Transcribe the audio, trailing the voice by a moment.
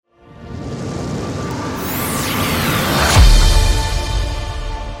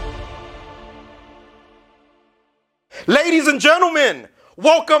Ladies and gentlemen,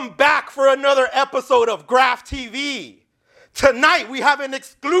 welcome back for another episode of Graph TV. Tonight we have an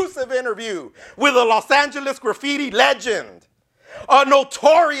exclusive interview with a Los Angeles graffiti legend, a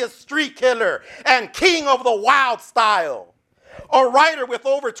notorious street killer and king of the wild style, a writer with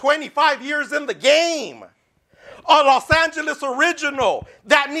over 25 years in the game, a Los Angeles original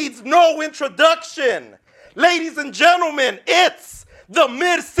that needs no introduction. Ladies and gentlemen, it's the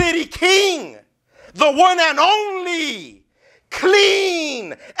Mid-City King, the one and only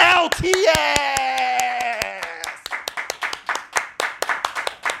KLEAN LTS.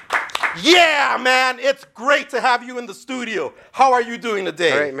 Yeah, man, it's great to have you in the studio. How are you doing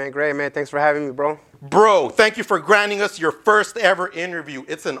today? Great, man. Thanks for having me, bro. Bro, thank you for granting us your first ever interview.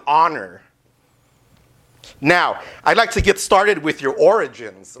 It's an honor. Now, I'd like to get started with your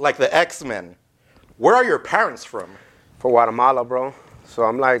origins, like the X-Men. Where are your parents from? From Guatemala, bro. So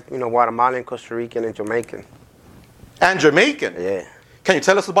I'm like, Guatemalan, Costa Rican, and Jamaican. And Jamaican? Yeah. Can you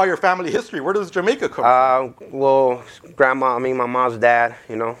tell us about your family history? Where does Jamaica come from? Well, my mom's dad,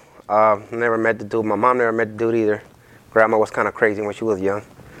 never met the dude. My mom never met the dude either. Grandma was kind of crazy when she was young.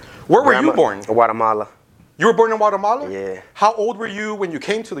 Where were you born? Guatemala. You were born in Guatemala? Yeah. How old were you when you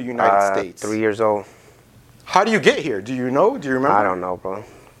came to the United States? 3 years old. How do you get here? Do you know? Do you remember? I don't know, bro.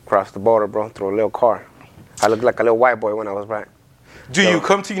 Crossed the border, bro, through a little car. I looked like a little white boy when I was back. Do you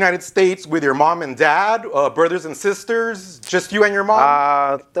come to the United States with your mom and dad, brothers and sisters, just you and your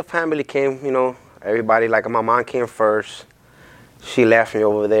mom? The family came, everybody. Like my mom came first. She left me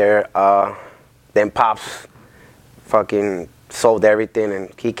over there. Then Pops fucking sold everything and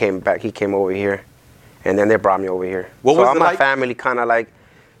he came back. He came over here. And then they brought me over here. What was it my like? family kind of like,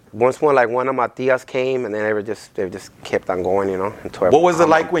 one of my tias came and then they just kept on going, What was it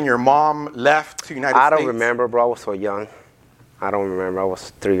like when your mom left to United States? I don't remember, bro. I was so young. I don't remember. I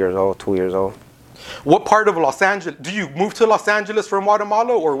was 3 years old, 2 years old. What part of Los Angeles? Do you move to Los Angeles from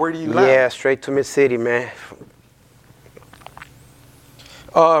Guatemala or where do you land? Yeah, straight to Mid-City, man.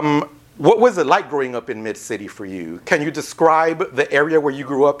 What was it like growing up in Mid-City for you? Can you describe the area where you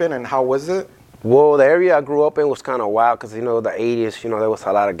grew up in and how was it? Well, the area I grew up in was kind of wild because, the 80s, there was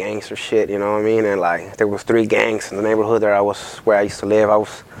a lot of gangster shit, you know what I mean? And, there was 3 gangs in the neighborhood where I used to live. I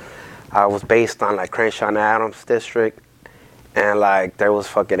was based on, Crenshaw and Adams District. And, there was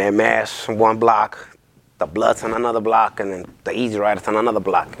fucking MS on one block, the Bloods on another block, and then the Easy Riders on another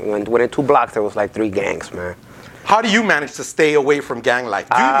block. And within 2 blocks, there was, 3 gangs, man. How do you manage to stay away from gang life?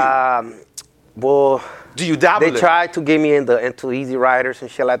 Well, do you dabble They tried to get me into Easy Riders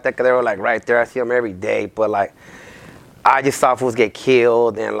and shit like that, because they were, right there. I see them every day. But, I just saw fools get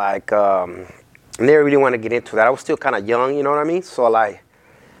killed, and, never really want to get into that. I was still kind of young, you know what I mean? So, I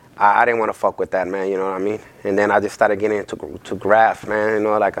didn't want to fuck with that, man, you know what I mean? And then I just started getting into graph, man,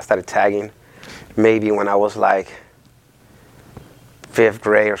 I started tagging maybe when I was 5th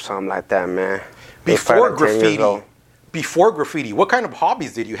grade or something like that, man. Before graffiti, what kind of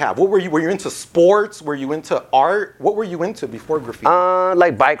hobbies did you have? What were you into sports? Were you into art? What were you into before graffiti?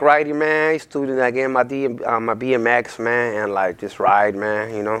 Bike riding, man. I used to get my BMX, man, and just ride,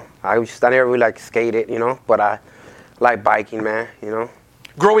 man, I never really skated, but I like biking, man,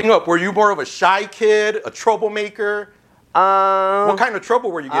 Growing up, were you more of a shy kid, a troublemaker? What kind of trouble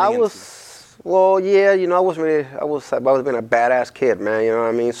were you getting into? Well, yeah, I was being a badass kid, man, you know what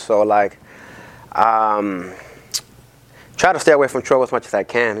I mean? So, try to stay away from trouble as much as I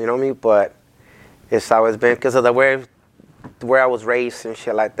can, you know what I mean? But it's always been because of where I was raised and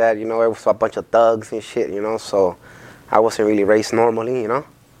shit like that, it was a bunch of thugs and shit, so I wasn't really raised normally,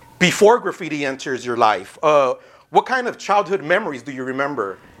 Before graffiti enters your life, what kind of childhood memories do you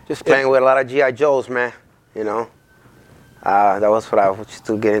remember? Just playing with a lot of G.I. Joes, man, That was what I used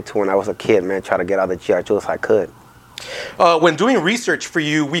to get into when I was a kid, man, try to get all the G.I. Joes I could. When doing research for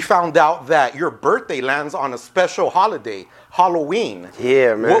you, we found out that your birthday lands on a special holiday, Halloween.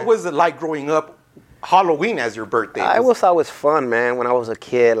 Yeah, man. What was it like growing up Halloween as your birthday? It was always fun, man. When I was a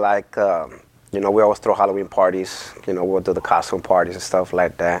kid, we always throw Halloween parties. We'll do the costume parties and stuff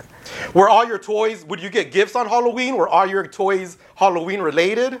like that. Were all your toys, would you get gifts on Halloween? Were all your toys Halloween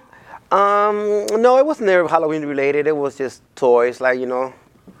related? No, it wasn't never Halloween related. It was just toys,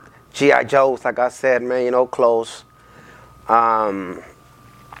 G.I. Joes, like I said, man, clothes. And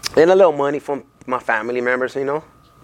a little money from my family members,